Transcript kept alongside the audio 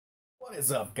What is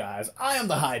up, guys? I am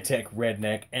the high-tech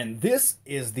redneck, and this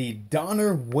is the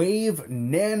Donner Wave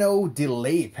Nano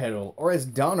Delay Pedal, or as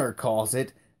Donner calls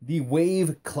it, the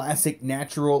Wave Classic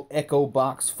Natural Echo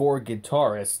Box for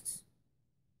guitarists.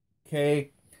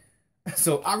 Okay,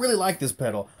 so I really like this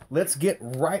pedal. Let's get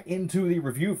right into the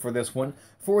review for this one.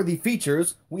 For the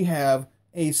features, we have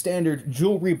a standard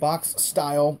jewelry box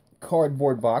style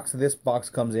cardboard box. This box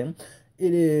comes in.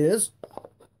 It is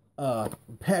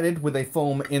padded with a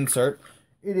foam insert.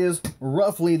 It is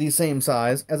roughly the same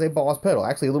size as a Boss pedal,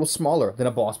 actually a little smaller than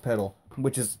a Boss pedal,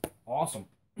 which is awesome.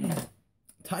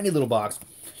 Tiny little box,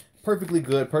 perfectly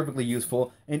good, perfectly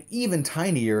useful, an even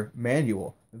tinier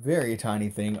manual. Very tiny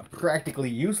thing, practically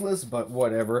useless, but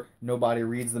whatever, nobody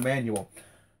reads the manual.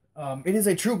 It is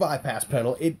a true bypass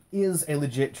pedal. It is a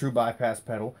legit true bypass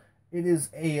pedal. It is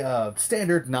a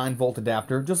standard 9-volt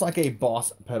adapter, just like a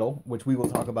Boss pedal, which we will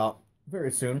talk about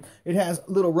very soon. It has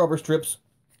little rubber strips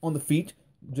on the feet,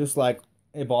 just like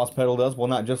a Boss pedal does. Well,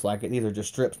 not just like it. These are just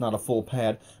strips, not a full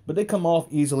pad. But they come off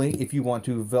easily if you want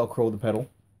to Velcro the pedal.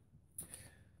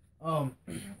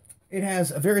 It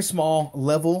has a very small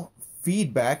level,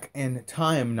 feedback, and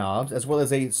time knobs, as well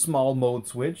as a small mode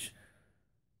switch.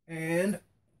 And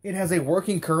it has a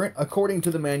working current, according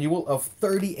to the manual, of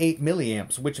 38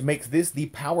 milliamps, which makes this the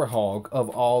power hog of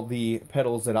all the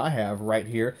pedals that I have right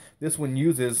here. This one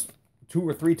uses 2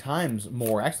 or 3 times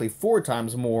more, actually 4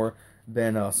 times more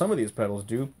than some of these pedals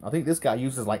do. I think this guy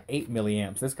uses like 8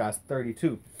 milliamps. This guy's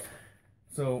 32.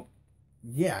 So,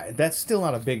 yeah, that's still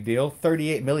not a big deal.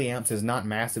 38 milliamps is not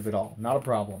massive at all. Not a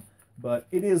problem. But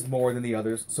it is more than the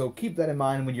others, so keep that in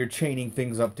mind when you're chaining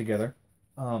things up together.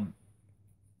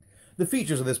 The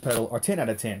features of this pedal are 10 out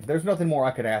of 10. There's nothing more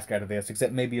I could ask out of this,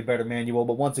 except maybe a better manual,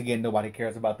 but once again, nobody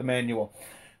cares about the manual.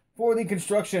 For the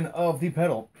construction of the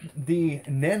pedal, the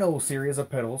Nano series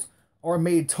of pedals are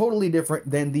made totally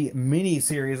different than the Mini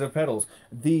series of pedals.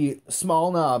 The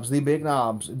small knobs, the big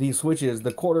knobs, the switches,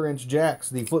 the 1/4-inch jacks,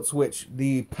 the foot switch,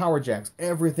 the power jacks,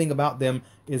 everything about them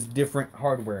is different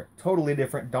hardware. Totally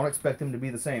different. Don't expect them to be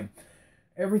the same.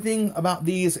 Everything about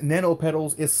these Nano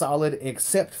pedals is solid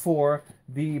except for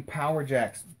the power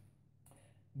jacks.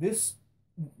 This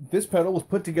pedal was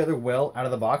put together well out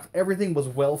of the box. Everything was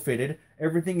well fitted.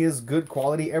 Everything is good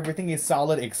quality. Everything is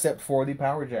solid except for the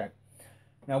power jack.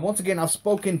 Now, once again, I've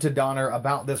spoken to Donner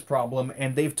about this problem,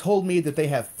 and they've told me that they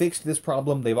have fixed this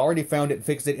problem. They've already found it,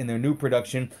 fixed it in their new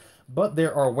production. But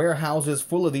there are warehouses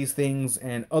full of these things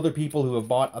and other people who have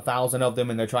bought 1,000 of them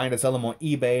and they're trying to sell them on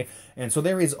eBay. And so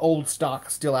there is old stock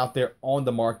still out there on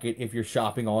the market if you're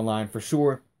shopping online for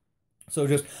sure. So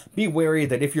just be wary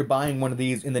that if you're buying one of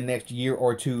these in the next year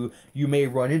or two, you may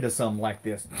run into some like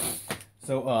this.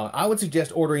 So I would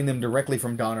suggest ordering them directly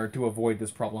from Donner to avoid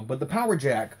this problem. But the power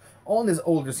jack on this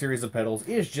older series of pedals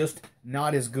is just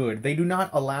not as good. They do not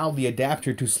allow the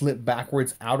adapter to slip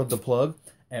backwards out of the plug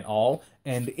at all,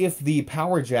 and if the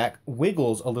power jack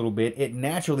wiggles a little bit, it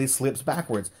naturally slips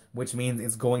backwards, which means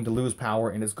it's going to lose power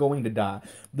and it's going to die.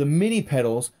 The Mini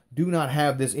pedals do not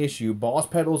have this issue. Boss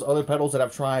pedals, other pedals that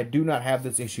I've tried, do not have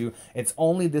this issue. It's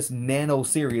only this Nano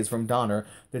series from Donner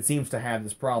that seems to have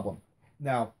this problem.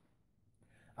 Now,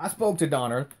 I spoke to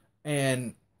Donner,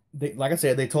 and they, like I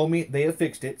said, they told me they have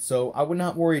fixed it, so I would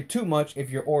not worry too much if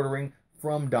you're ordering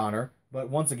from Donner, but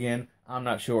once again, I'm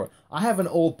not sure. I have an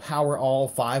old Power All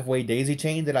 5-way daisy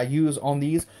chain that I use on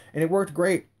these, and it worked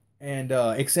great. And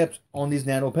except on these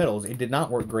Nano pedals, it did not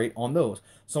work great on those.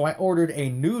 So I ordered a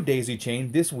new daisy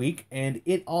chain this week, and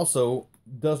it also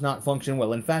does not function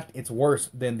well. In fact, it's worse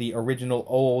than the original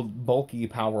old bulky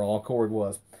Power All cord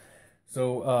was.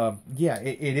 So yeah,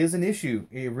 it is an issue.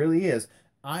 It really is.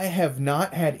 I have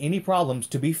not had any problems,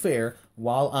 to be fair,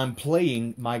 while I'm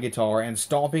playing my guitar and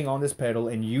stomping on this pedal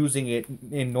and using it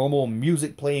in normal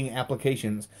music playing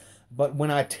applications. But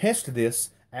when I test this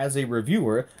as a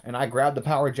reviewer and I grab the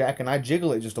power jack and I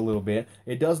jiggle it just a little bit,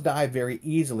 it does die very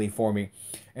easily for me.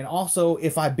 And also,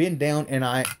 if I bend down and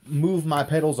I move my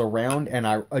pedals around and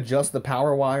I adjust the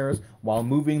power wires while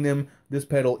moving them, this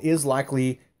pedal is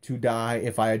likely to die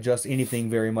if I adjust anything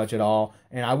very much at all,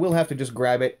 and I will have to just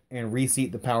grab it and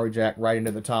reseat the power jack right into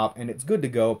the top, and it's good to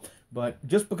go. But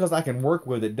just because I can work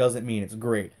with it doesn't mean it's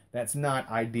great. That's not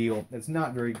ideal. It's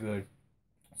not very good.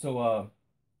 So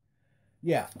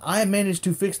yeah, I managed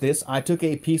to fix this. I took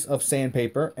a piece of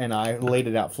sandpaper and I laid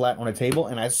it out flat on a table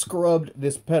and I scrubbed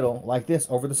this pedal like this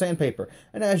over the sandpaper.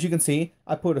 And as you can see,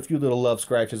 I put a few little love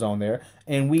scratches on there,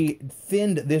 and we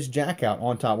thinned this jack out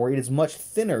on top where it is much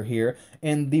thinner here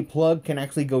and the plug can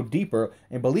actually go deeper.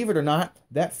 And believe it or not,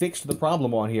 that fixed the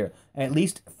problem on here. At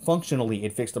least functionally,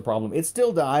 it fixed the problem. It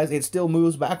still dies, it still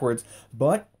moves backwards,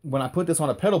 but when I put this on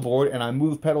a pedal board and I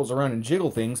move pedals around and jiggle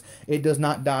things, it does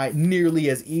not die nearly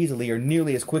as easily or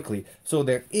nearly as quickly. So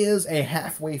there is a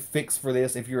halfway fix for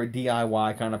this if you're a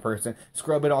DIY kind of person.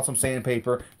 Scrub it on some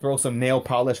sandpaper, throw some nail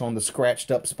polish on the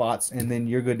scratched up spots, and then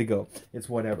you're good to go. It's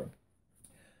whatever.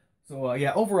 So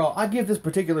yeah, overall, I give this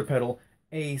particular pedal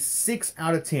a 6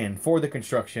 out of 10 for the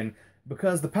construction,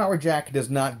 because the power jack does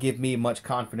not give me much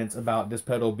confidence about this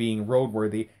pedal being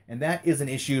roadworthy, and that is an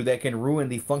issue that can ruin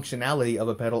the functionality of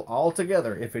a pedal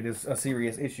altogether if it is a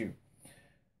serious issue.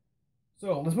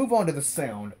 So let's move on to the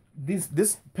sound.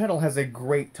 This pedal has a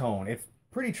great tone. It's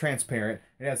pretty transparent.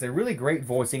 It has a really great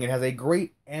voicing. It has a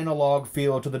great analog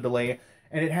feel to the delay,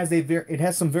 and it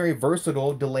has some very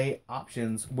versatile delay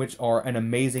options, which are an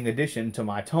amazing addition to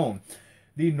my tone.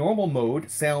 The normal mode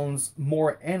sounds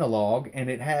more analog, and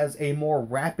it has a more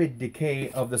rapid decay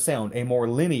of the sound, a more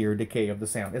linear decay of the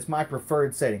sound. It's my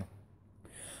preferred setting.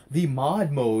 The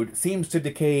mod mode seems to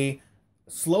decay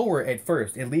slower at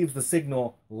first. It leaves the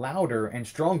signal louder and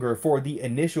stronger for the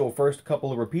initial first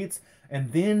couple of repeats,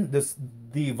 and then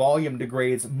the volume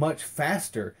degrades much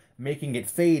faster, making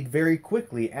it fade very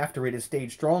quickly after it has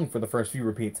stayed strong for the first few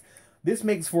repeats. This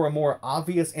makes for a more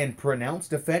obvious and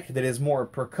pronounced effect that is more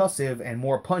percussive and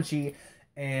more punchy,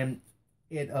 and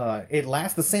it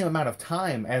lasts the same amount of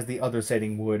time as the other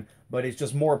setting would, but it's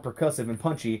just more percussive and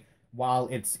punchy while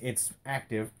it's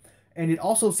active. And it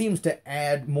also seems to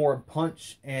add more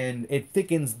punch, and it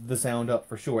thickens the sound up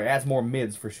for sure. It adds more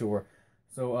mids for sure.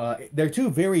 So they're two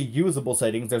very usable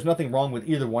settings. There's nothing wrong with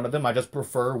either one of them. I just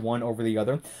prefer one over the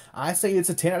other. I say it's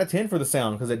a 10 out of 10 for the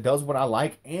sound because it does what I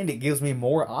like, and it gives me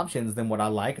more options than what I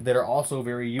like that are also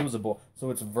very usable. So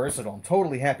it's versatile. I'm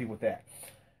totally happy with that.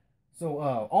 So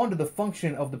on to the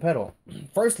function of the pedal.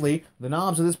 Firstly, the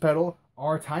knobs of this pedal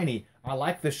are tiny. I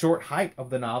like the short height of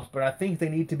the knobs, but I think they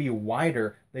need to be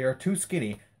wider. They are too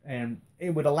skinny, and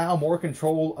it would allow more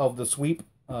control of the sweep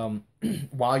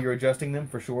while you're adjusting them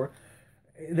for sure.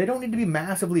 They don't need to be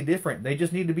massively different. They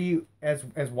just need to be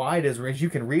as wide as you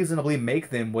can reasonably make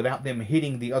them without them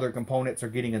hitting the other components or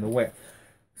getting in the way.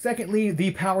 Secondly,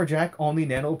 the power jack on the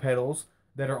Nano pedals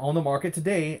that are on the market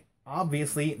today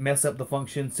obviously mess up the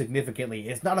function significantly.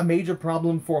 It's not a major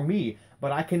problem for me,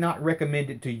 but I cannot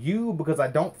recommend it to you because I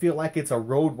don't feel like it's a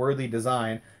roadworthy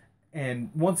design.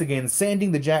 And once again,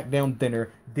 sanding the jack down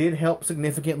thinner did help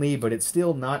significantly, but it's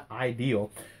still not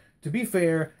ideal. To be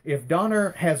fair, if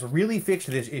Donner has really fixed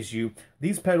this issue,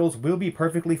 these pedals will be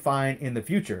perfectly fine in the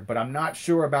future, but I'm not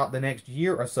sure about the next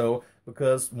year or so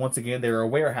because, once again, there are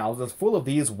warehouses full of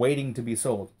these waiting to be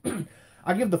sold.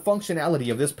 I give the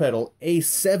functionality of this pedal a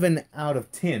 7 out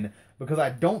of 10 because I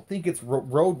don't think it's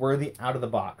roadworthy out of the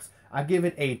box. I give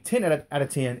it a 10 out of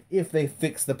 10 if they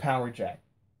fix the power jack.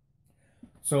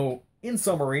 So, in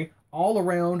summary, all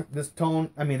around this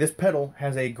pedal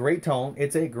has a great tone.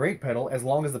 It's a great pedal as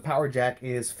long as the power jack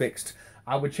is fixed.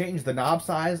 I would change the knob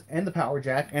size and the power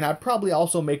jack, and I'd probably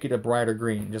also make it a brighter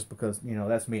green just because,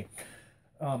 that's me.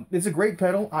 It's a great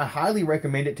pedal. I highly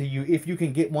recommend it to you if you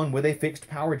can get one with a fixed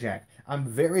power jack. I'm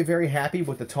very, very happy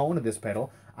with the tone of this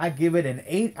pedal. I give it an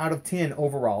 8 out of 10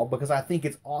 overall because I think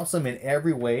it's awesome in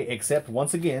every way except,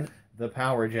 once again, the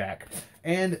power jack.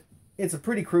 And it's a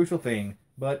pretty crucial thing,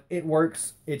 but it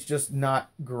works. It's just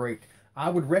not great. I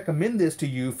would recommend this to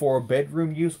you for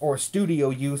bedroom use or studio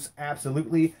use,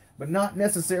 absolutely, but not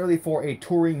necessarily for a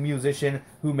touring musician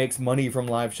who makes money from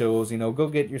live shows. Go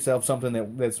get yourself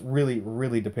something that's really,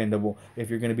 really dependable if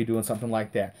you're going to be doing something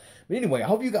like that. But anyway, I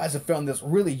hope you guys have found this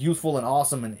really useful and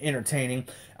awesome and entertaining.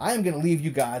 I am going to leave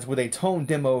you guys with a tone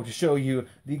demo to show you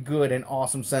the good and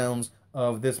awesome sounds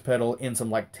of this pedal in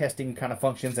some testing kind of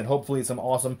functions and hopefully some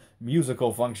awesome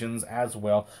musical functions as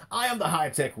well. I am the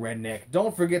High-Tech Redneck.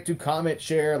 Don't forget to comment,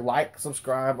 share, like,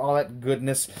 subscribe, all that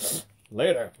goodness.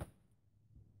 Later.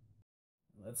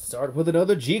 Let's start with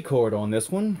another G chord on this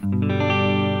one.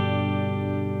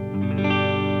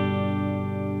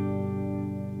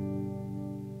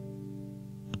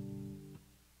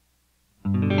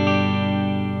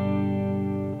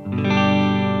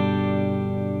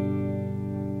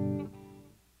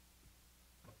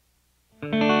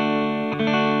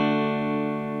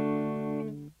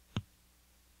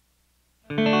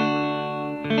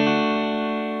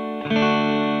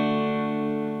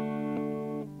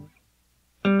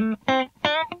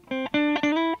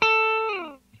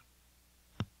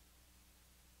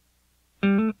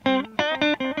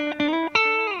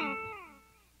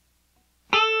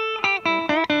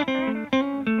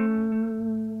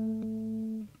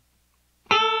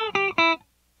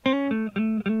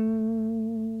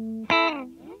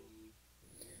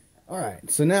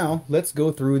 So now let's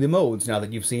go through the modes now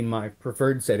that you've seen my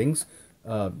preferred settings.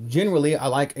 Generally, I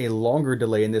like a longer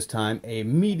delay in this time, a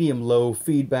medium-low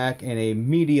feedback, and a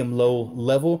medium-low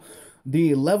level.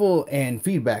 The level and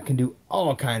feedback can do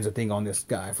all kinds of things on this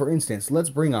guy. For instance, let's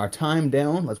bring our time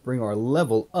down, let's bring our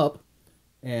level up,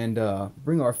 and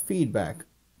bring our feedback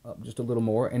up just a little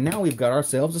more. And now we've got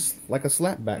ourselves like a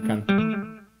slapback kind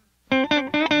of.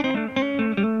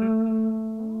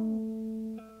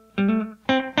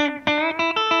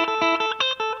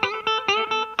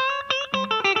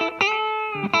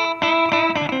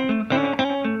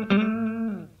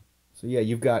 So yeah,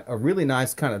 you've got a really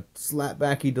nice kind of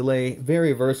slapbacky delay,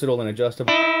 very versatile and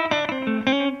adjustable.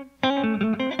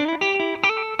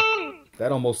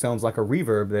 That almost sounds like a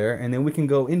reverb there. And then we can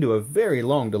go into a very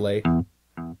long delay.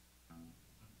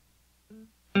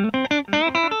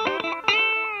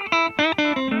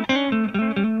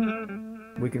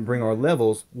 We can bring our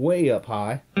levels way up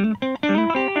high.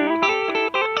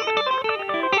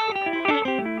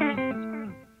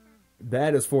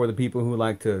 That is for the people who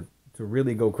like to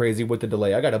really go crazy with the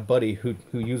delay. I got a buddy who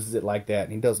uses it like that,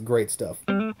 and he does great stuff.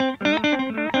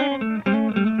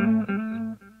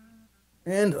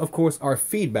 And of course, our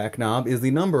feedback knob is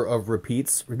the number of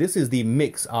repeats. This is the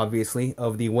mix, obviously,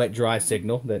 of the wet-dry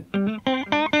signal.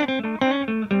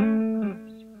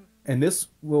 And this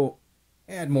will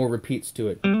add more repeats to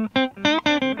it.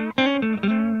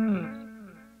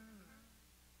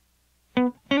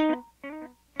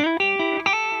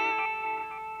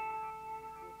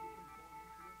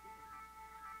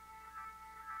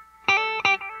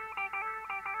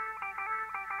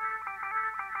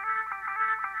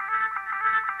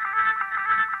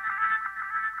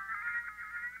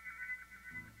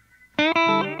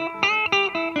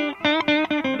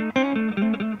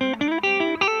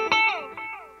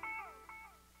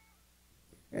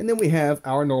 And then we have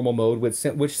our normal mode,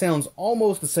 which sounds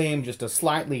almost the same, just a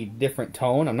slightly different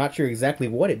tone. I'm not sure exactly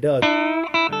what it does.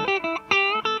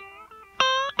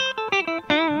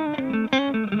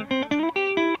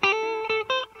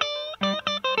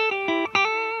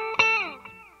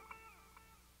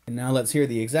 And now let's hear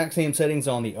the exact same settings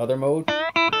on the other mode.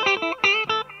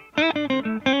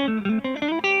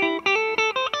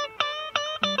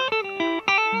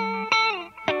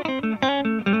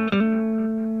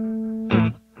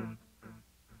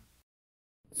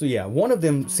 So yeah, one of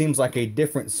them seems like a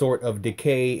different sort of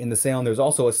decay in the sound. There's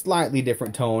also a slightly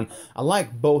different tone. I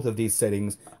like both of these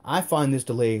settings. I find this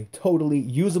delay totally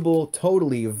usable,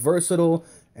 totally versatile,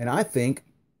 and I think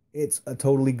it's a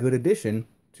totally good addition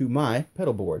to my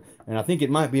pedal board. And I think it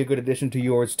might be a good addition to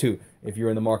yours too, if you're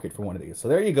in the market for one of these. So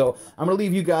there you go. I'm going to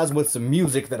leave you guys with some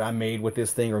music that I made with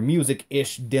this thing, or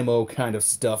music-ish demo kind of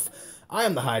stuff. I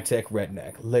am the High Tech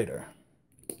Redneck. Later.